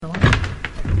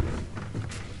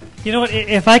You know what?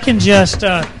 If I can just,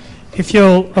 if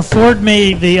you'll afford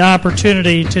me the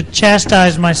opportunity to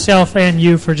chastise myself and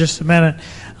you for just a minute,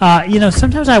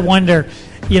 sometimes I wonder,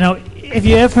 if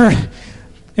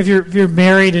you're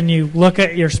married and you look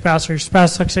at your spouse, or your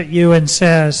spouse looks at you and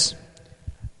says,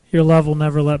 "Your love will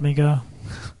never let me go."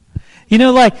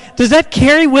 Does that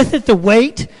carry with it the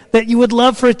weight that you would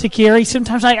love for it to carry?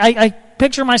 Sometimes I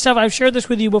picture myself, I've shared this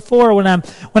with you before, when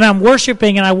I'm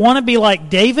worshiping and I want to be like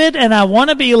David, and I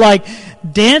want to be like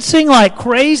dancing like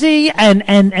crazy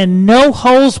and no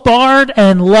holes barred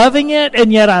and loving it,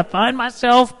 and yet I find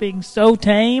myself being so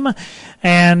tame.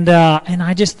 And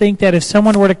I just think that if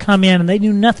someone were to come in and they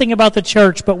knew nothing about the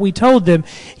church, but we told them,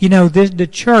 the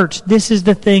church, this is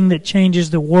the thing that changes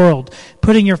the world.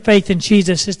 Putting your faith in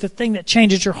Jesus is the thing that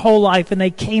changes your whole life. And they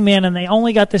came in and they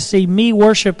only got to see me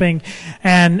worshiping.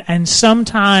 And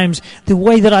sometimes the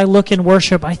way that I look in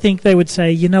worship, I think they would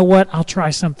say, "You know what? I'll try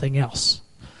something else."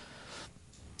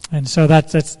 And so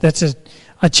that's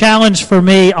a challenge for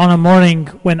me on a morning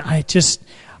when I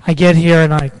get here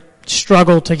and I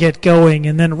struggle to get going,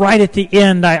 and then right at the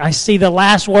end I see the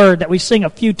last word that we sing a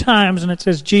few times, and it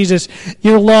says, "Jesus,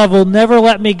 your love will never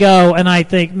let me go." And I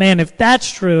think, man, if that's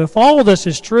true, if all of this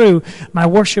is true, my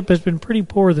worship has been pretty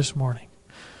poor this morning.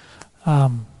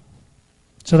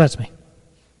 So that's me.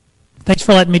 Thanks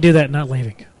for letting me do that and not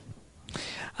leaving.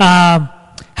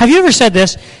 Have you ever said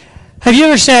this? Have you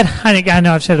ever said, I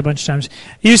know I've said it a bunch of times,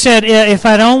 you said, "If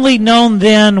I'd only known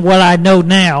then what I know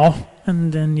now,"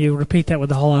 and then you repeat that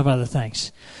with a whole lot of other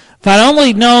things. "If I'd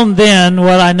only known then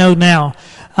what I know now."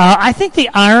 I think the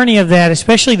irony of that,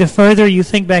 especially the further you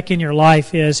think back in your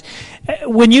life, is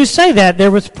when you say that, there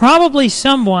was probably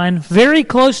someone very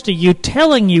close to you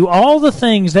telling you all the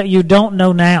things that you don't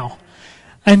know now.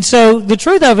 And so the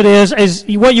truth of it is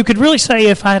what you could really say,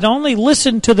 if I had only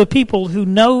listened to the people who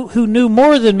knew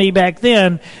more than me back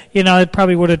then, it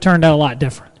probably would have turned out a lot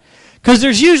different. Because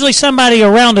there's usually somebody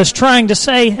around us trying to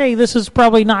say, "Hey, this is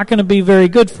probably not going to be very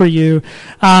good for you,"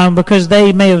 because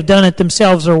they may have done it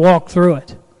themselves or walked through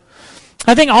it.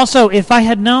 I think also, if I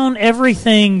had known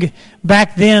everything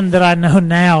back then that I know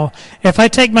now, if I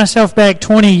take myself back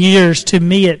 20 years to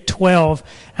me at 12,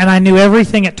 and I knew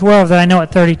everything at 12 that I know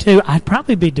at 32, I'd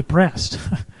probably be depressed.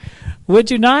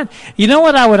 Would you not? You know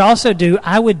what I would also do?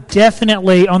 I would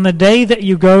definitely, on the day that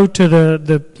you go to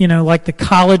the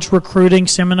college recruiting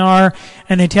seminar,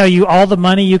 and they tell you all the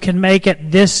money you can make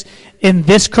in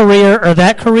this career or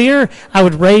that career, I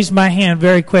would raise my hand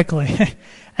very quickly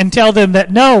and tell them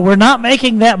that, "No, we're not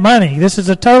making that money. This is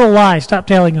a total lie. Stop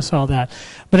telling us all that."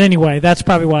 But anyway, that's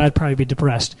probably why I'd probably be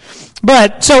depressed.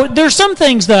 But, so there's some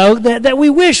things, though, that we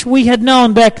wish we had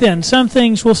known back then. Some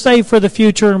things we'll save for the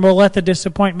future, and we'll let the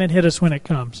disappointment hit us when it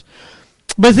comes.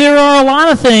 But there are a lot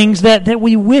of things that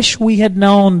we wish we had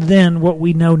known then what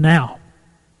we know now.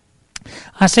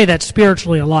 I say that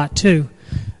spiritually a lot, too.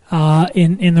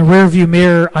 In the rearview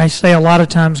mirror, I say a lot of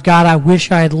times, "God, I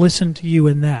wish I had listened to you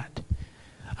in that.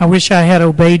 I wish I had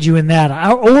obeyed you in that."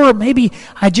 Or maybe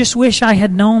I just wish I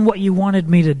had known what you wanted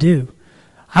me to do.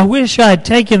 I wish I had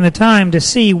taken the time to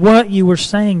see what you were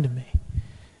saying to me.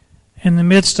 In the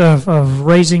midst of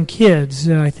raising kids,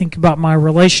 I think about my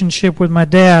relationship with my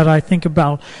dad. I think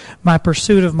about my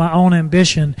pursuit of my own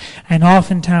ambition. And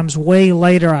oftentimes, way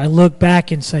later, I look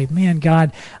back and say, "Man,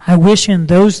 God, I wish in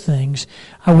those things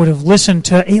I would have listened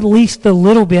to at least the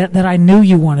little bit that I knew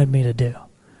you wanted me to do.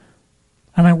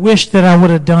 And I wish that I would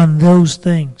have done those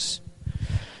things."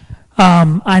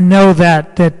 I know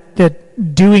that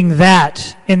doing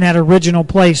that in that original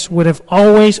place would have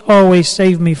always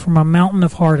saved me from a mountain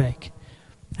of heartache.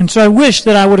 And so I wish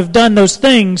that I would have done those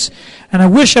things, and I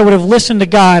wish I would have listened to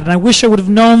God, and I wish I would have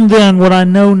known then what I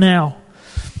know now.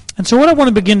 And so what I want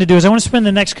to begin to do is I want to spend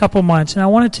the next couple months, and I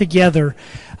want to together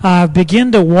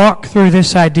begin to walk through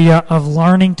this idea of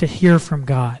learning to hear from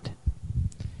God.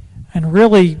 And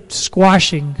really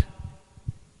squishing,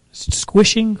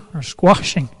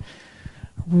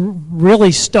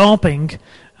 really stomping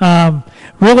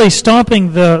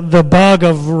the bug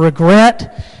of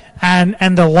regret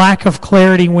and the lack of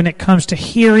clarity when it comes to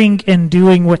hearing and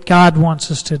doing what God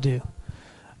wants us to do.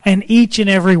 And each and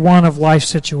every one of life's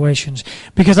situations.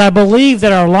 Because I believe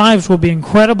that our lives will be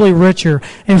incredibly richer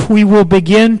if we will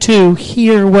begin to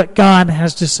hear what God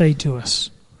has to say to us.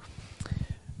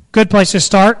 Good place to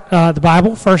start, the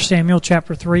Bible, 1 Samuel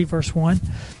chapter 3, verse 1.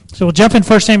 So we'll jump in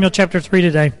 1 Samuel chapter 3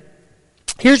 today.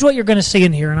 Here's what you're going to see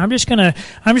in here, and I'm just going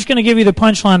to give you the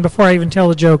punchline before I even tell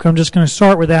the joke. I'm just going to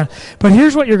start with that. But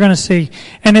here's what you're going to see,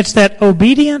 and it's that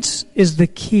obedience is the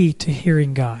key to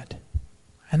hearing God.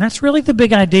 And that's really the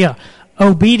big idea.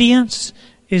 Obedience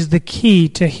is the key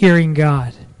to hearing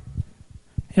God.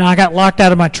 I got locked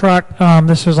out of my truck.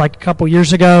 This was like a couple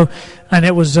years ago, and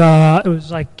it was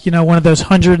like, one of those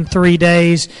 103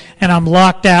 days, and I'm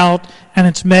locked out, and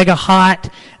it's mega hot,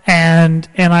 and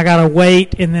I gotta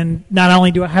wait, and then not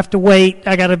only do I have to wait,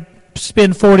 I gotta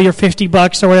spend $40 or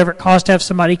 $50 or whatever it costs to have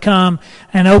somebody come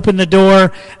and open the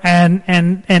door, and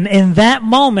in that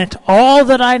moment, all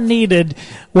that I needed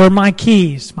were my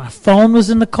keys. My phone was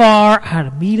in the car, I had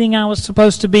a meeting I was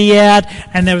supposed to be at,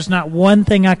 and there was not one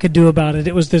thing I could do about it.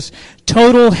 It was this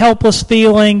total helpless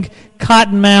feeling,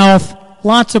 cotton mouth,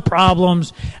 lots of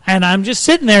problems, and I'm just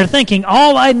sitting there thinking,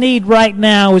 all I need right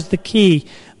now is the key.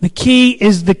 The key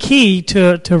is the key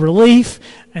to relief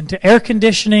and to air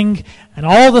conditioning and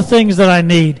all the things that I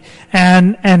need.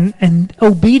 And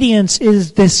obedience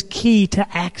is this key to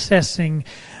accessing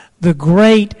the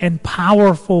great and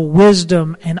powerful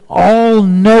wisdom and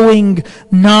all-knowing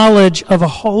knowledge of a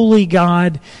holy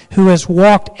God who has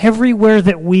walked everywhere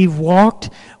that we've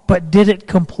walked, but did it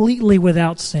completely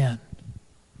without sin.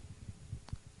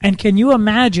 And can you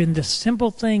imagine the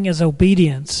simple thing as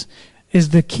obedience is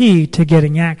the key to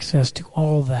getting access to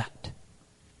all that?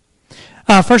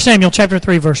 1 Samuel chapter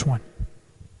 3, verse 1.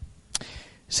 It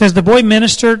says, the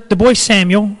boy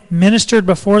Samuel ministered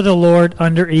before the Lord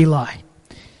under Eli.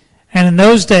 And in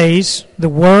those days, the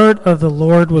word of the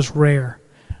Lord was rare.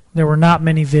 There were not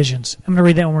many visions. I'm going to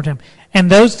read that one more time. In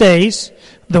those days,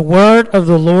 the word of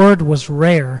the Lord was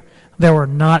rare. There were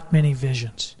not many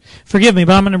visions. Forgive me,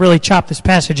 but I'm going to really chop this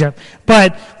passage up.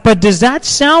 But does that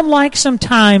sound like some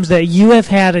times that you have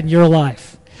had in your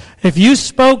life? If you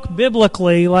spoke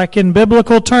biblically, like in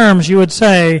biblical terms, you would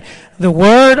say, the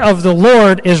word of the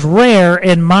Lord is rare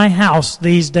in my house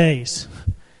these days.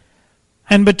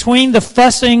 And between the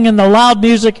fussing and the loud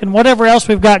music and whatever else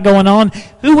we've got going on,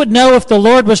 who would know if the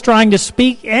Lord was trying to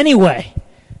speak anyway?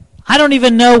 I don't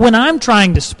even know when I'm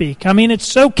trying to speak. I mean, it's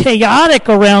so chaotic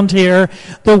around here.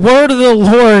 The word of the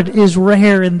Lord is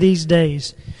rare in these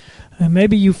days. And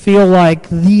maybe you feel like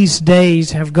these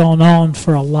days have gone on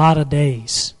for a lot of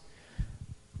days.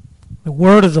 The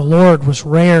word of the Lord was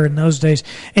rare in those days.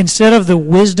 Instead of the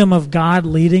wisdom of God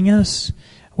leading us,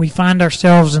 we find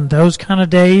ourselves in those kind of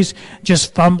days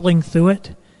just fumbling through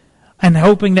it and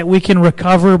hoping that we can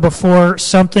recover before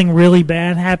something really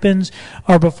bad happens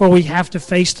or before we have to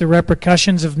face the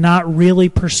repercussions of not really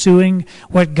pursuing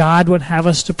what God would have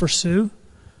us to pursue.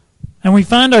 And we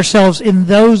find ourselves in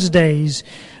those days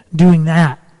doing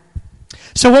that.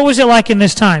 So what was it like in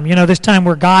this time? This time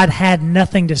where God had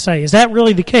nothing to say. Is that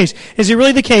really the case? Is it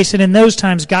really the case that in those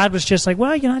times God was just like,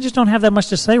 well, I just don't have that much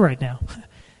to say right now.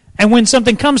 And when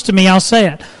something comes to me, I'll say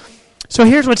it. So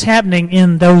here's what's happening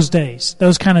in those days,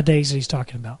 those kind of days that he's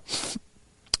talking about.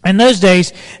 In those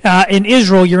days, in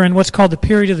Israel, you're in what's called the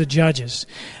period of the Judges.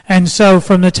 And so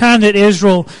from the time that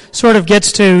Israel sort of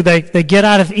gets to, they get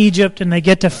out of Egypt and they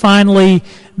get to finally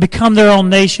become their own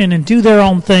nation and do their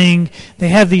own thing, they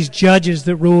have these judges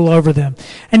that rule over them.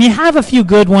 And you have a few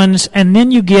good ones, and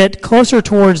then you get closer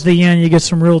towards the end, you get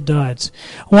some real duds.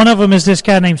 One of them is this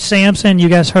guy named Samson. You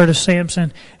guys heard of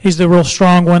Samson. He's the real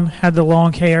strong one, had the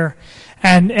long hair.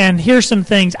 And here's some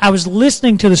things. I was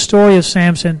listening to the story of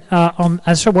Samson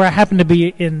where I happened to be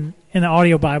in the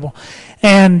audio Bible,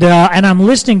 and I'm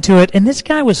listening to it. And this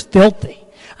guy was filthy.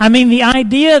 I mean, the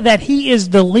idea that he is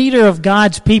the leader of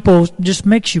God's people just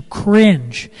makes you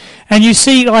cringe. And you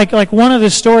see, like one of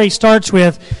the stories starts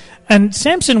with, and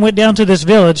Samson went down to this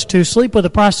village to sleep with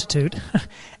a prostitute.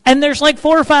 And there's like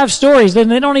 4 or 5 stories, and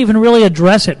they don't even really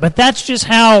address it. But that's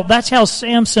how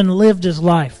Samson lived his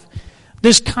life.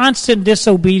 This constant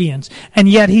disobedience, and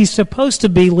yet he's supposed to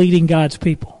be leading God's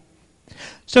people.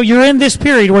 So you're in this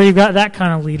period where you've got that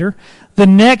kind of leader. The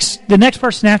next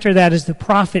person after that is the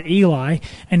prophet Eli,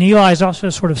 and Eli is also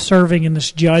sort of serving in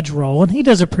this judge role, and he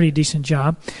does a pretty decent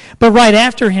job. But right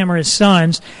after him are his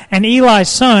sons, and Eli's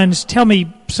sons, tell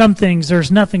me some things,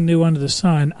 there's nothing new under the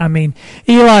sun. I mean,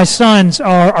 Eli's sons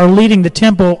are leading the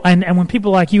temple, and when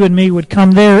people like you and me would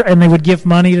come there and they would give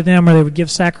money to them or they would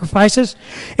give sacrifices,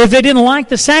 if they didn't like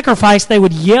the sacrifice, they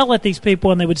would yell at these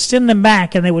people and they would send them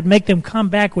back and they would make them come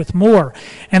back with more.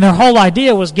 And their whole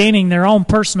idea was gaining their own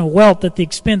personal wealth at the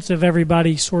expense of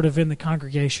everybody sort of in the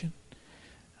congregation.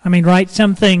 I mean, right?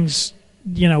 Some things,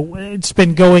 it's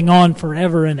been going on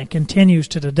forever and it continues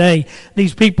to today.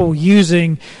 These people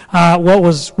using what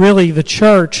was really the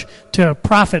church to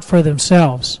profit for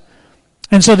themselves.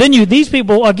 And so then these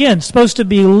people, again, supposed to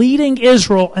be leading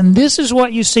Israel, and this is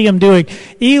what you see them doing.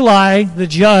 Eli, the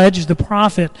judge, the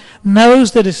prophet,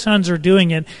 knows that his sons are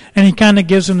doing it, and he kind of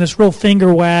gives them this real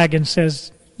finger wag and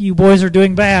says, you boys are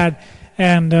doing bad,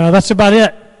 and that's about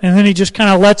it. And then he just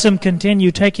kind of lets them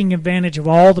continue taking advantage of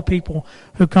all the people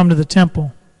who come to the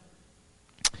temple.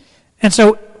 And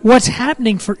so what's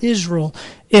happening for Israel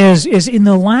is in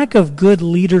the lack of good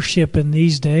leadership in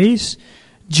these days,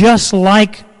 just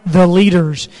like the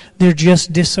leaders, they're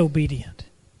just disobedient.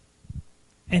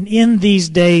 And in these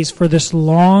days, for this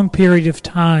long period of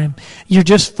time, you're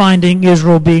just finding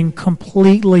Israel being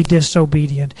completely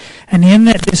disobedient. And in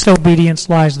that disobedience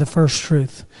lies the first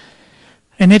truth.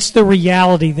 And it's the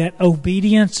reality that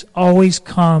obedience always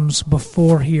comes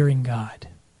before hearing God.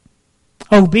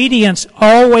 Obedience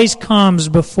always comes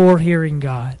before hearing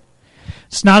God.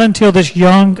 It's not until this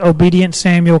young, obedient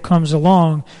Samuel comes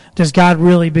along does God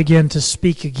really begin to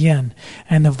speak again.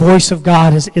 And the voice of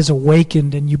God is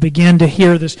awakened, and you begin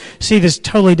to see this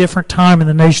totally different time in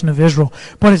the nation of Israel.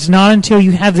 But it's not until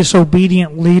you have this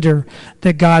obedient leader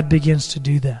that God begins to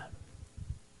do that.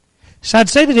 So I'd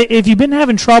say that if you've been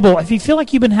having trouble, if you feel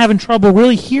like you've been having trouble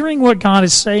really hearing what God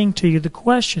is saying to you, the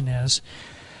question is,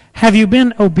 have you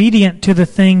been obedient to the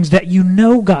things that you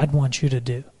know God wants you to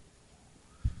do?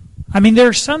 I mean, there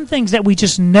are some things that we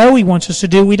just know He wants us to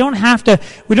do. We don't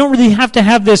really have to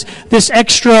have this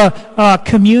extra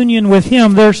communion with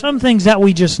Him. There are some things that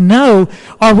we just know.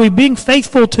 Are we being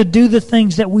faithful to do the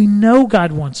things that we know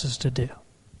God wants us to do?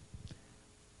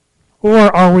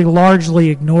 Or are we largely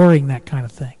ignoring that kind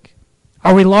of thing?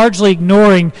 Are we largely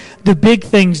ignoring the big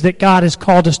things that God has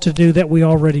called us to do that we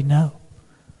already know?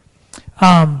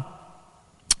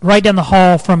 Right down the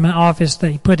hall from my office,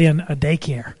 they put in a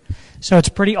daycare. So it's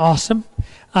pretty awesome.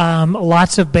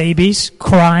 Lots of babies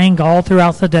crying all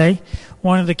throughout the day.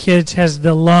 One of the kids has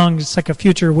the lungs, it's like a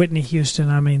future Whitney Houston.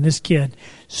 I mean, this kid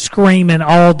screaming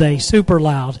all day, super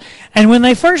loud. And when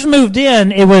they first moved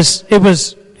in, it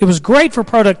was great for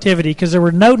productivity because there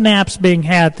were no naps being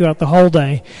had throughout the whole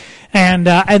day. And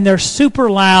they're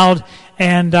super loud.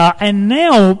 And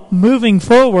now, moving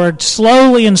forward,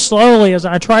 slowly as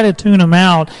I try to tune them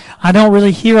out, I don't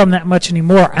really hear them that much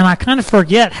anymore. And I kind of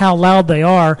forget how loud they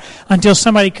are until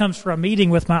somebody comes for a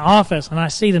meeting with my office and I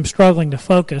see them struggling to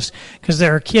focus because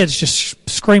there are kids just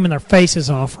screaming their faces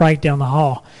off right down the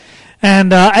hall.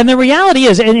 And the reality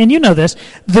is, and you know this,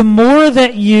 the more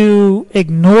that you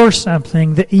ignore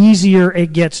something, the easier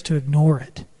it gets to ignore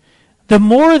it. The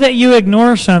more that you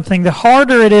ignore something, the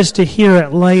harder it is to hear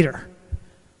it later.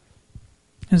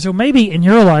 And so maybe in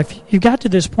your life, you've got to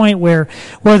this point where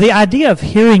the idea of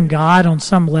hearing God on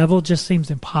some level just seems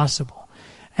impossible.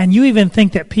 And you even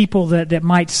think that people that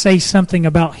might say something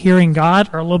about hearing God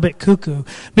are a little bit cuckoo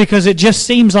because it just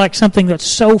seems like something that's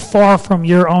so far from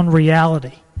your own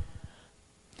reality.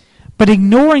 But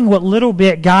ignoring what little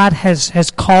bit God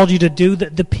has called you to do,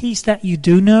 the piece that you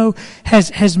do know,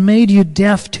 has made you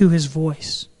deaf to His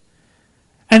voice.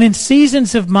 And in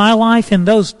seasons of my life, in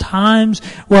those times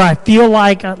where I feel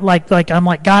like I'm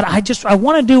like, God, I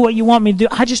want to do what you want me to do.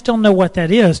 I just don't know what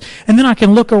that is. And then I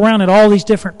can look around at all these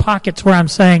different pockets where I'm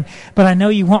saying, but I know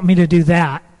you want me to do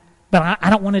that. But I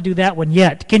don't want to do that one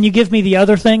yet. Can you give me the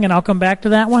other thing and I'll come back to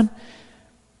that one?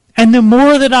 And the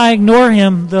more that I ignore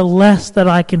Him, the less that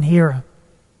I can hear Him.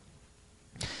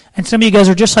 And some of you guys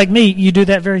are just like me. You do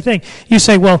that very thing. You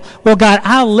say, well, God,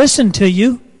 I'll listen to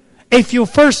you if you'll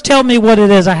first tell me what it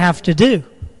is I have to do.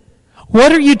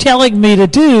 What are you telling me to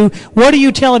do? What are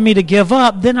you telling me to give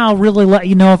up? Then I'll really let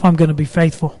you know if I'm going to be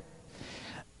faithful.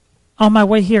 On my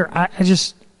way here,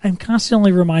 I'm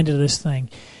constantly reminded of this thing,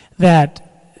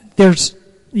 that there's,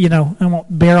 I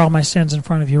won't bear all my sins in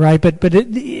front of you, right? But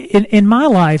in my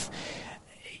life,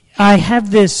 I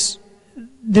have this.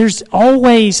 There's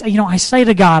always, I say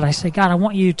to God, God, I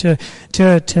want you to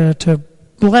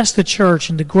bless the church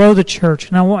and to grow the church.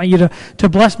 And I want you to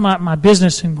bless my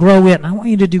business and grow it. And I want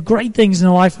you to do great things in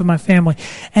the life of my family.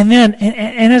 And then,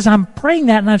 and as I'm praying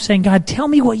that and I'm saying, God, tell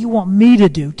me what you want me to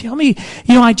do. Tell me,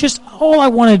 all I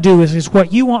want to do is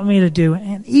what you want me to do.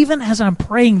 And even as I'm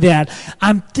praying that,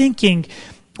 I'm thinking,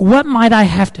 what might I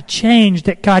have to change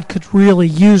that God could really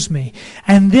use me?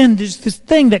 And then there's this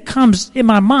thing that comes in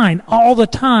my mind all the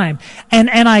time. And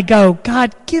I go,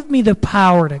 God, give me the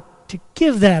power to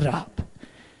give that up.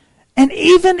 And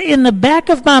even in the back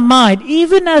of my mind,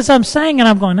 even as I'm saying it,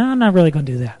 I'm going, no, I'm not really going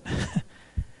to do that.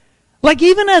 Like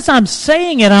even as I'm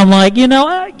saying it, I'm like, I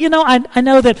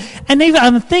know that, and even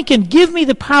I'm thinking, give me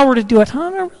the power to do it.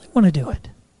 I don't really want to do it.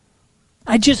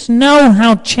 I just know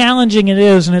how challenging it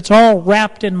is, and it's all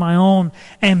wrapped in my own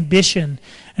ambition,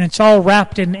 and it's all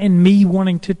wrapped in me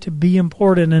wanting to be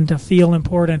important and to feel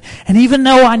important. And even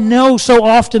though I know so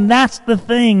often that's the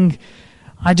thing,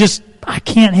 I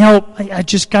can't help, I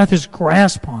just got this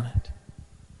grasp on it.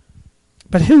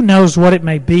 But who knows what it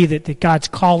may be that God's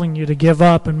calling you to give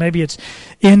up, and maybe it's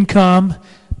income,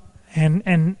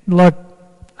 and look,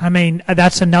 I mean,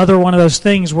 that's another one of those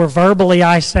things where verbally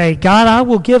I say, God, I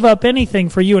will give up anything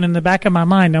for you. And in the back of my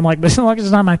mind, I'm like, but as long as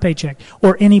it's not my paycheck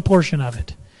or any portion of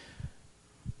it.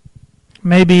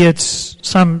 Maybe it's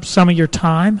some of your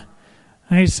time.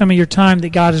 Maybe it's some of your time that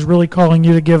God is really calling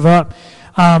you to give up.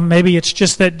 Maybe it's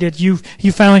just that you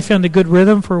finally found a good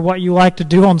rhythm for what you like to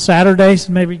do on Saturdays,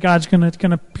 and maybe God's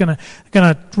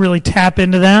gonna really tap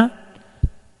into that.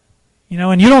 You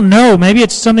know, and you don't know. Maybe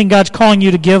it's something God's calling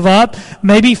you to give up.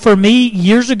 Maybe for me,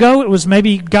 years ago, it was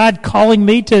maybe God calling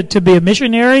me to be a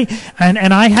missionary, and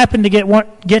I happened to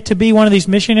get to be one of these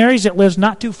missionaries that lives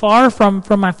not too far from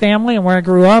my family and where I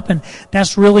grew up, and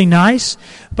that's really nice.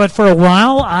 But for a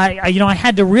while, I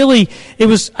had to really,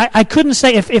 I couldn't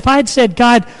say, if I had said,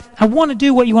 God, I want to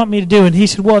do what you want me to do, and He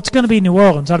said, well, it's going to be New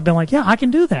Orleans, I'd have been like, yeah, I can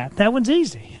do that. That one's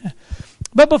easy.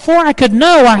 But before I could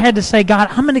know, I had to say, God,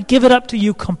 I'm going to give it up to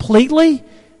you completely,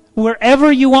 wherever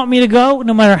you want me to go,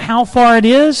 no matter how far it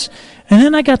is. And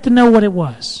then I got to know what it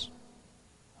was.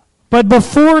 But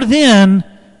before then,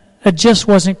 it just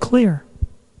wasn't clear.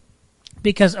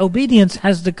 Because obedience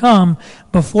has to come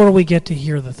before we get to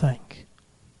hear the thing.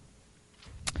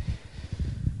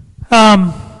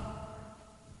 Have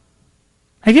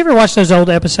you ever watched those old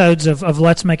episodes of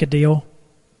Let's Make a Deal?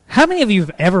 How many of you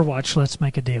have ever watched Let's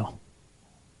Make a Deal?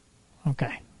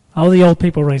 Okay. All the old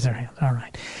people raise their hands. All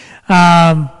right.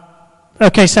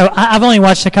 Okay, so I've only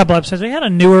watched a couple episodes. We had a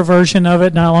newer version of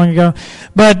it not long ago.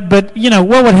 But you know,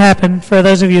 what would happen, for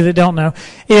those of you that don't know,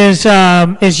 is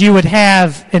you would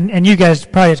have, and you guys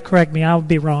probably correct me, I would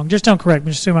be wrong. Just don't correct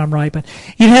me, just assume I'm right. But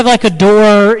you'd have like a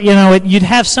door, you know, you'd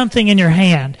have something in your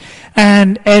hand.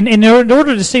 And in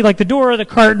order to see, like the door or the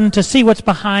curtain, to see what's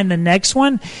behind the next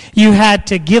one, you had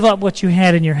to give up what you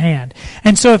had in your hand.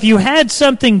 And so if you had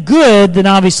something good, then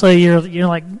obviously you're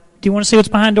like, do you want to see what's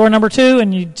behind door number 2?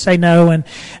 And you'd say no, and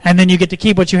then you get to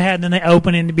keep what you had, and then they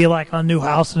open it and it'd be like a new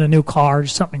house and a new car,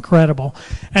 just something incredible.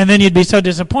 And then you'd be so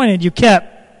disappointed you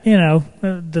kept, you know,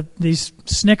 these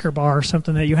Snicker bar or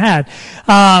something that you had.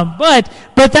 But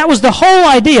that was the whole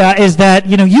idea, is that,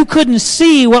 you know, you couldn't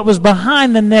see what was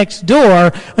behind the next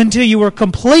door until you were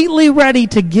completely ready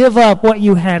to give up what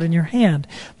you had in your hand.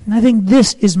 And I think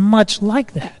this is much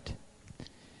like that.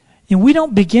 And we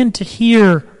don't begin to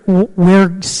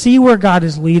see where God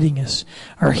is leading us,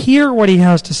 or hear what He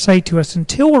has to say to us,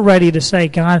 until we're ready to say,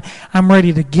 God, I'm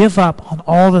ready to give up on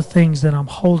all the things that I'm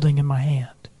holding in my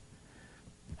hand,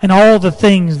 and all the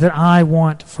things that I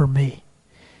want for me.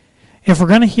 If we're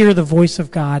going to hear the voice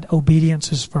of God,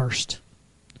 obedience is first.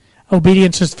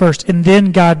 Obedience is first, and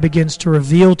then God begins to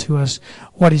reveal to us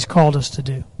what He's called us to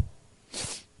do.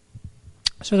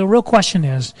 So the real question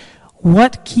is,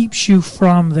 what keeps you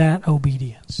from that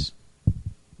obedience?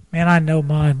 Man, I know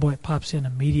mine. Boy, it pops in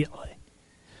immediately.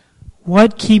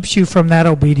 What keeps you from that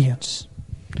obedience?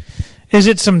 Is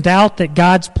it some doubt that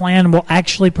God's plan will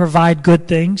actually provide good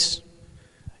things?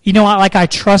 You know, I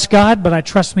trust God, but I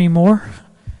trust me more.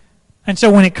 And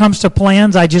so when it comes to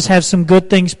plans, I just have some good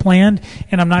things planned,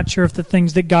 and I'm not sure if the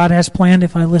things that God has planned,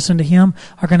 if I listen to Him,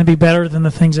 are going to be better than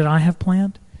the things that I have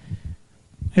planned.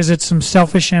 Is it some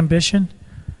selfish ambition?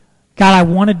 God, I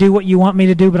want to do what you want me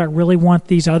to do, but I really want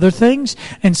these other things.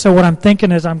 And so what I'm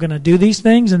thinking is I'm going to do these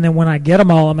things, and then when I get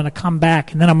them all, I'm going to come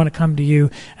back, and then I'm going to come to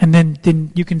you, and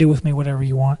then you can do with me whatever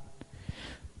you want.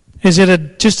 Is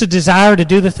it just a desire to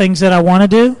do the things that I want to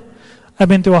do? I've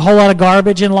been through a whole lot of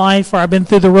garbage in life, or I've been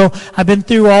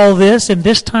through all this, and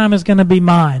this time is going to be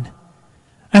mine.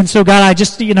 And so God, I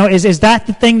just, you know, is that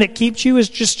the thing that keeps you, is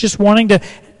just wanting to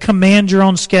command your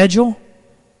own schedule?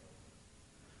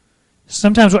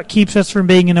 Sometimes what keeps us from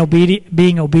being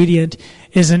obedient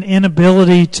is an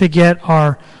inability to get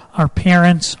our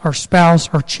parents, our spouse,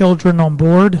 our children on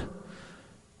board.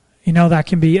 You know, that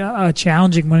can be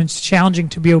challenging. When it's challenging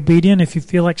to be obedient, if you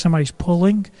feel like somebody's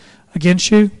pulling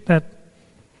against you, that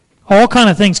all kind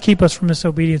of things keep us from this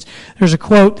obedience. There's a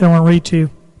quote that I want to read to you.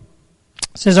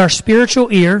 It says, our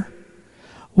spiritual ear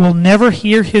will never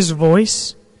hear His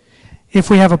voice if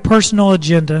we have a personal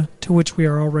agenda to which we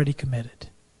are already committed.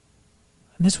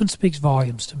 And this one speaks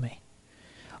volumes to me.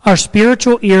 Our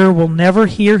spiritual ear will never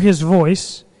hear His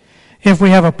voice if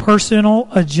we have a personal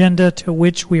agenda to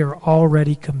which we are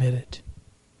already committed.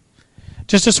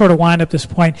 Just to sort of wind up this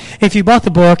point, if you bought the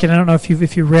book, and I don't know if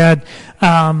you read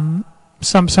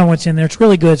what's in there, it's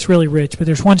really good, it's really rich, but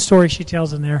there's one story she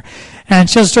tells in there, and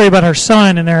she tells a story about her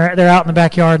son, and they're out in the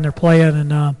backyard and they're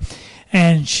playing,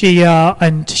 and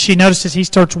she notices he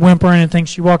starts whimpering and things.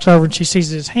 She walks over and she sees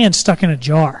his hand stuck in a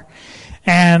jar.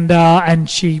 And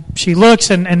she looks,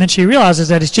 and then she realizes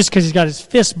that it's just because he's got his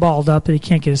fist balled up that he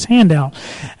can't get his hand out.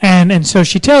 And so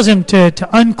she tells him to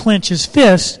unclench his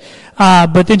fist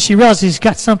but then she realizes he's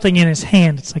got something in his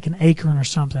hand. It's like an acorn or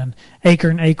something.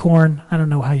 Acorn. I don't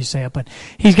know how you say it, but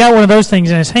he's got one of those things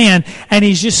in his hand, and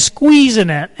he's just squeezing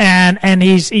it, and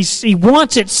he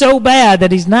wants it so bad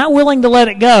that he's not willing to let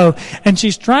it go. And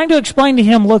she's trying to explain to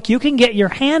him, look, you can get your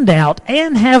hand out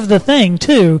and have the thing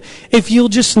too if you'll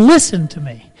just listen to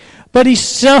me. But he's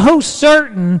so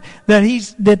certain that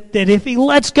that if he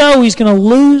lets go, he's going to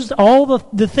lose all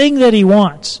the thing that he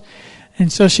wants. And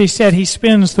so she said he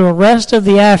spends the rest of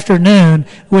the afternoon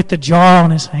with the jar on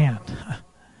his hand.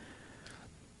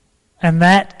 And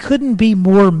that couldn't be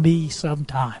more me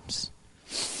sometimes.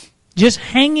 Just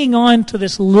hanging on to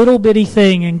this little bitty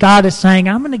thing, and God is saying,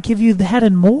 I'm going to give you that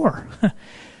and more.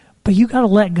 But you got to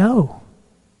let go.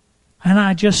 And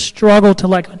I just struggle to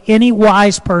let any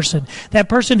wise person, that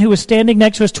person who was standing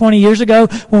next to us 20 years ago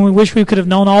when we wish we could have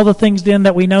known all the things then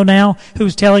that we know now,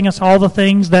 who's telling us all the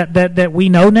things that we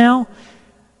know now.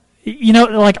 You know,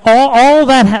 like all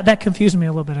that confused me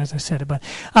a little bit as I said it.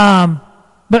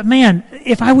 But man,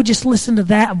 if I would just listen to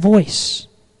that voice,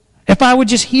 if I would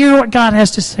just hear what God has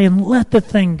to say and let the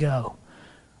thing go,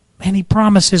 man, He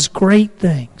promises great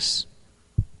things.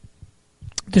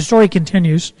 The story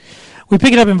continues. We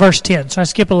pick it up in verse 10. So I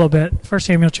skip a little bit. 1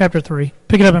 Samuel chapter 3.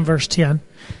 Pick it up in verse 10.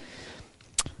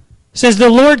 It says, the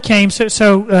Lord came.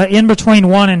 So in between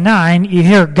 1 and 9, you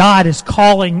hear God is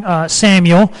calling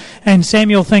Samuel. And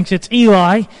Samuel thinks it's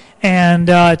Eli. And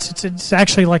it's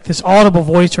actually like this audible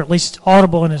voice, or at least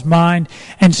audible in his mind.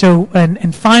 And so,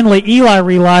 and finally Eli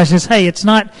realizes, hey, it's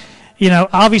not,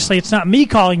 obviously it's not me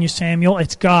calling you, Samuel.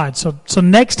 It's God. So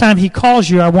next time He calls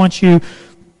you, I want you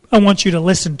to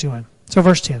listen to Him. So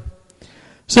verse 10.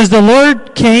 It says, the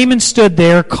Lord came and stood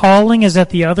there, calling as at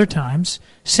the other times,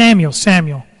 Samuel,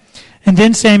 Samuel. And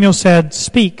then Samuel said,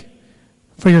 speak,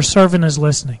 for your servant is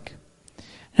listening.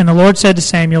 And the Lord said to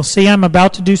Samuel, see, I'm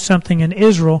about to do something in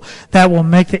Israel that will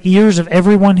make the ears of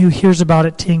everyone who hears about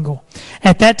it tingle.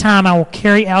 At that time I will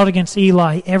carry out against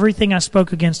Eli everything I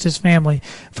spoke against his family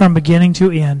from beginning to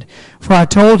end. For I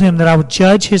told him that I would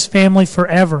judge his family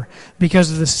forever because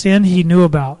of the sin he knew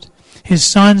about. His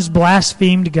sons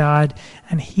blasphemed God,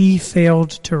 and he failed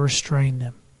to restrain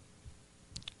them.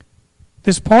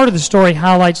 This part of the story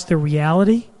highlights the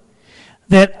reality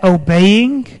that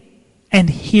obeying and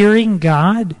hearing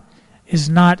God is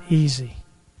not easy.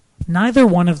 Neither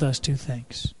one of those two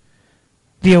things.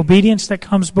 The obedience that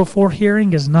comes before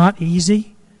hearing is not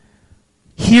easy.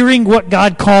 Hearing what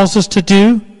God calls us to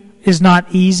do is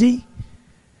not easy.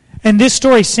 In this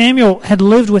story, Samuel had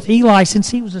lived with Eli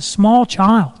since he was a small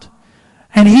child.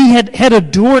 And he had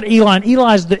adored Eli. And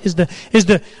Eli is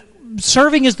the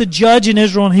serving as the judge in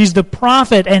Israel, and he's the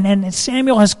prophet, and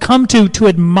Samuel has come to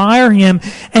admire him.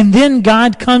 And then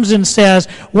God comes and says,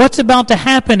 what's about to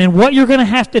happen, and what you're going to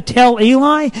have to tell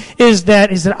Eli is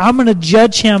that I'm going to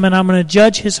judge him, and I'm going to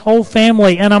judge his whole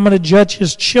family, and I'm going to judge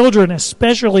his children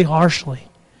especially harshly.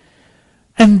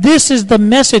 And this is the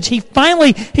message.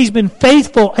 He's been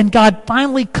faithful, and God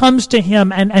finally comes to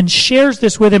him and shares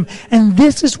this with him. And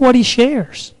this is what he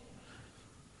shares.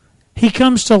 He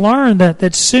comes to learn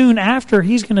that soon after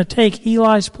he's going to take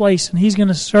Eli's place, and he's going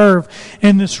to serve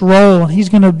in this role, and he's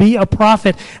going to be a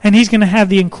prophet, and he's going to have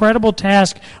the incredible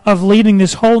task of leading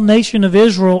this whole nation of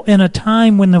Israel in a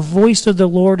time when the voice of the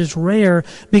Lord is rare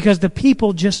because the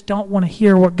people just don't want to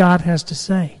hear what God has to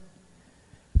say.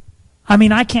 I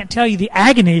mean, I can't tell you the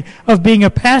agony of being a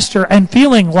pastor and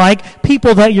feeling like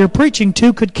people that you're preaching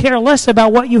to could care less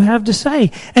about what you have to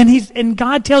say. And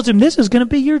God tells him, this is going to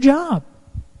be your job.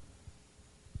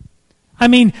 I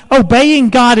mean, obeying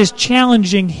God is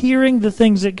challenging. Hearing the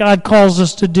things that God calls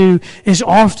us to do is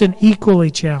often equally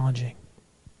challenging.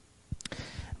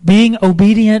 Being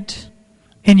obedient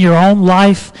in your own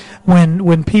life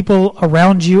when people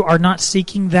around you are not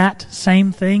seeking that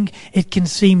same thing, it can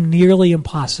seem nearly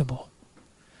impossible.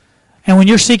 And when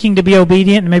you're seeking to be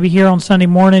obedient, and maybe here on Sunday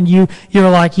morning, you're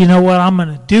like, you know what, I'm going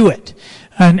to do it.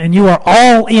 And you are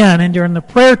all in, and during the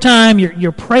prayer time,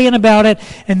 you're praying about it,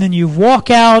 and then you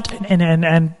walk out,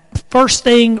 and first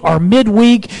thing or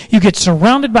midweek, you get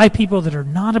surrounded by people that are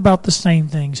not about the same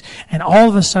things, and all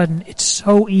of a sudden, it's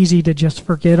so easy to just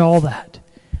forget all that.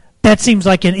 That seems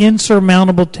like an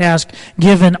insurmountable task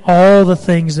given all the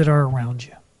things that are around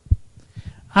you.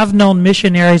 I've known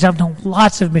missionaries. I've known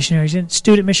lots of missionaries, and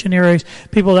student missionaries,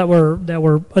 people that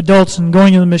were adults and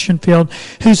going in the mission field,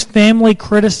 whose family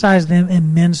criticized them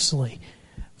immensely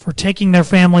for taking their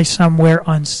family somewhere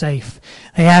unsafe.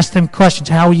 They asked them questions.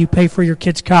 How will you pay for your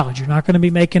kids' college? You're not going to be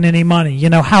making any money.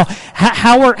 You know,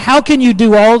 how can you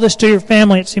do all this to your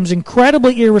family? It seems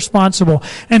incredibly irresponsible.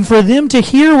 And for them to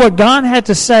hear what God had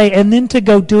to say and then to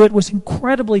go do it was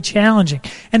incredibly challenging.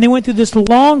 And they went through this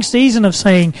long season of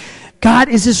saying, God,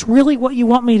 is this really what you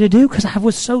want me to do? Because I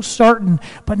was so certain,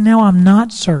 but now I'm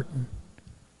not certain.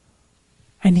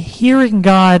 And hearing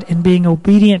God and being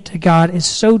obedient to God is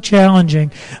so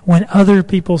challenging when other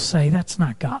people say, that's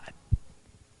not God.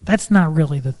 That's not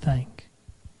really the thing.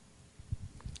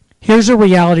 Here's a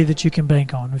reality that you can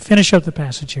bank on. We finish up the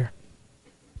passage here.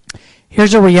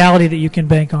 Here's a reality that you can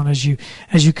bank on as you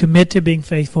commit to being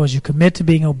faithful, as you commit to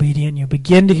being obedient, you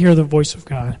begin to hear the voice of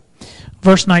God.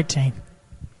 Verse 19.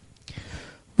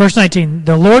 Verse 19,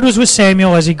 the Lord was with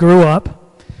Samuel as he grew up,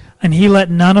 and he let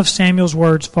none of Samuel's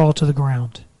words fall to the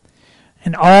ground.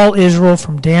 And all Israel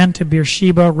from Dan to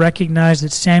Beersheba recognized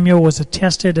that Samuel was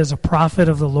attested as a prophet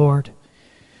of the Lord.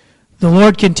 The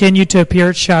Lord continued to appear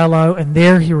at Shiloh, and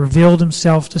there he revealed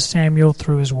himself to Samuel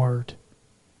through his word.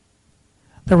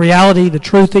 The reality, the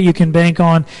truth that you can bank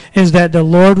on is that the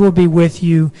Lord will be with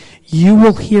you. You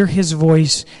will hear his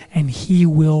voice, and he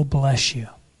will bless you.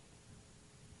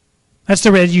 That's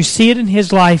the you see it in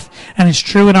his life, and it's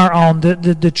true in our own.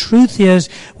 The truth is,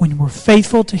 when we're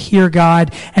faithful to hear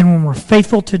God, and when we're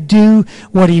faithful to do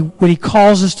what he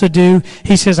calls us to do,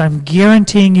 he says, I'm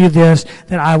guaranteeing you this,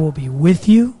 that I will be with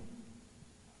you,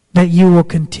 that you will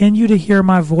continue to hear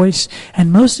my voice,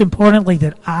 and most importantly,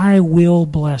 that I will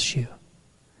bless you.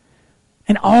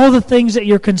 And all the things that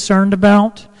you're concerned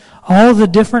about, all the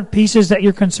different pieces that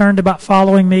you're concerned about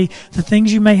following me, the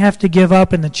things you may have to give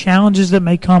up and the challenges that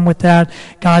may come with that,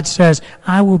 God says,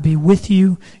 I will be with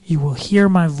you, you will hear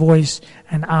my voice,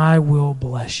 and I will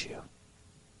bless you.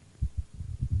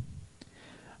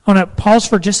 I want to pause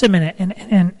for just a minute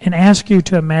and ask you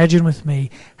to imagine with me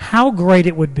how great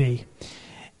it would be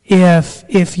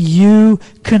if you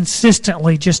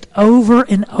consistently, just over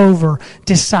and over,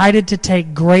 decided to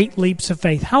take great leaps of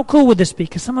faith. How cool would this be?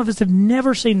 Because some of us have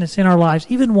never seen this in our lives,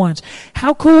 even once.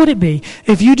 How cool would it be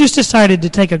if you just decided to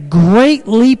take a great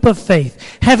leap of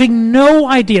faith, having no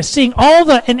idea, seeing all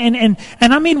the, and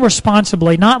I mean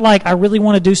responsibly, not like I really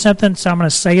want to do something, so I'm going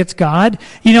to say it's God.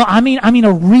 You know, I mean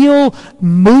a real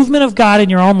movement of God in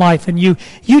your own life, and you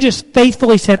just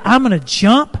faithfully said, I'm going to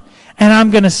jump, and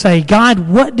I'm going to say, God,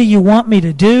 what do you want me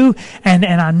to do? And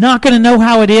I'm not going to know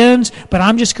how it ends, but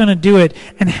I'm just going to do it.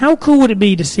 And how cool would it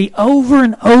be to see over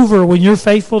and over, when you're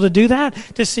faithful to do that,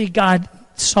 to see God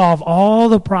solve all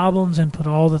the problems and put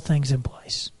all the things in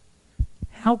place?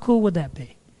 How cool would that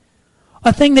be?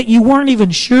 A thing that you weren't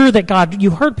even sure that God, you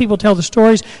heard people tell the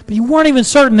stories, but you weren't even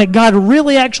certain that God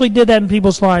really actually did that in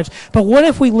people's lives. But what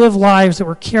if we live lives that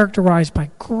were characterized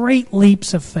by great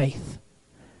leaps of faith?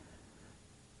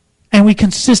 And we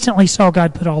consistently saw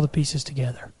God put all the pieces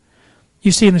together.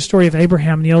 You see in the story of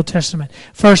Abraham in the Old Testament,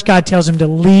 first God tells him to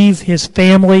leave his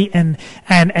family and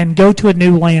go to a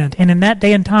new land. And in that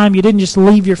day and time, you didn't just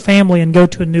leave your family and go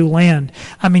to a new land.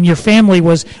 I mean, your family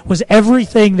was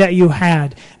everything that you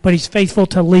had, but he's faithful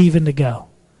to leave and to go.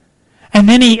 And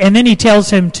then he tells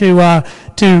him to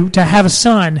have a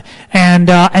son, and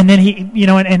then he, you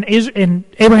know, and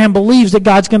Abraham believes that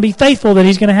God's going to be faithful, that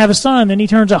he's going to have a son. Then he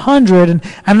turns 100, and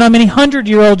I don't know how many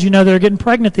 100-year-olds you know that are getting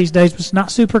pregnant these days, but it's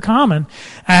not super common.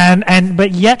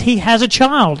 But yet he has a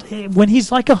child when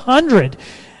he's like 100.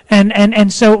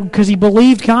 And so, because he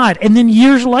believed God. And then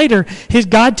years later,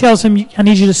 God tells him, I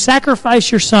need you to sacrifice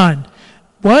your son.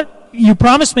 What? You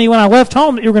promised me when I left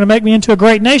home that you were going to make me into a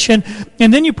great nation,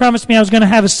 and then you promised me I was going to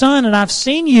have a son, and I've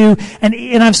seen you,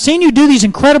 and I've seen you do these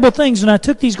incredible things, and I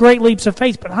took these great leaps of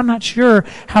faith, but I'm not sure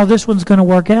how this one's going to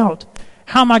work out.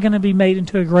 How am I going to be made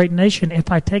into a great nation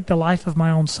if I take the life of my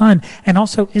own son? And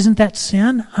also, isn't that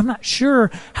sin? I'm not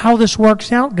sure how this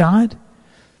works out, God.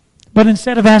 But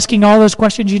instead of asking all those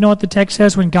questions, you know what the text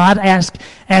says when God asked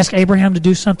Abraham to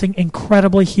do something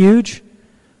incredibly huge?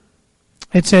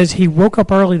 It says he woke up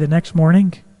early the next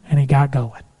morning and he got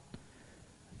going.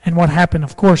 And what happened?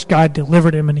 Of course, God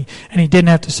delivered him, and he didn't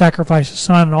have to sacrifice his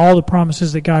son, and all the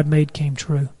promises that God made came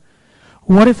true.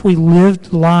 What if we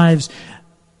lived lives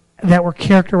that were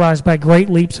characterized by great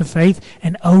leaps of faith,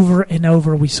 and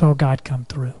over we saw God come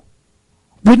through?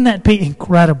 Wouldn't that be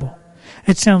incredible?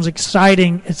 It sounds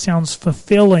exciting, it sounds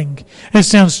fulfilling, it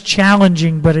sounds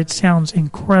challenging, but it sounds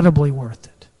incredibly worth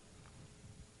it.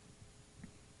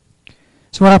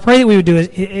 So what I pray that we would do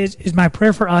is my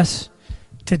prayer for us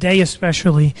today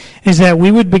especially, is that we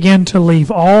would begin to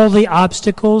leave all the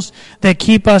obstacles that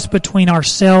keep us between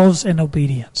ourselves and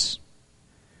obedience.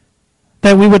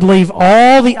 That we would leave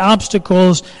all the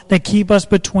obstacles that keep us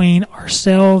between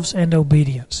ourselves and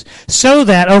obedience. So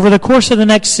that over the course of the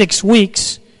next 6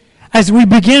 weeks, as we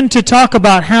begin to talk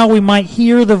about how we might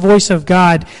hear the voice of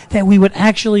God, that we would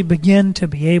actually begin to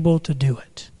be able to do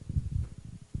it.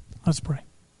 Let's pray.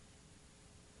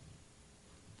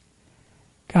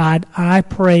 God, I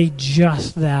pray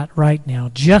just that right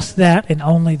now, just that and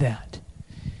only that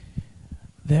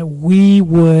we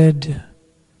would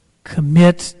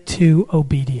commit to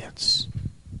obedience.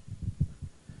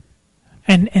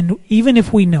 And even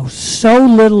if we know so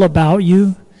little about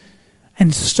you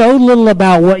and so little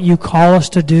about what you call us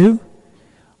to do,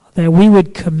 that we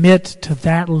would commit to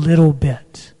that little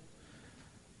bit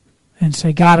and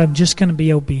say, God, I'm just going to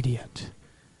be obedient.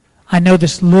 I know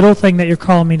this little thing that you're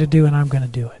calling me to do, and I'm going to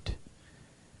do it.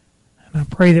 And I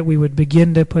pray that we would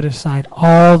begin to put aside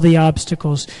all the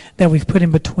obstacles that we've put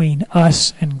in between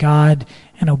us and God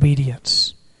and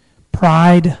obedience.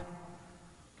 Pride,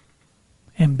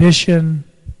 ambition,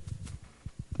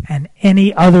 and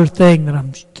any other thing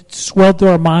that swelled through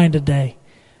our mind today.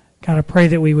 God, I pray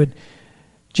that we would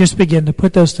just begin to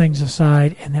put those things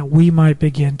aside and that we might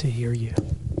begin to hear you.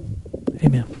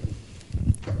 Amen.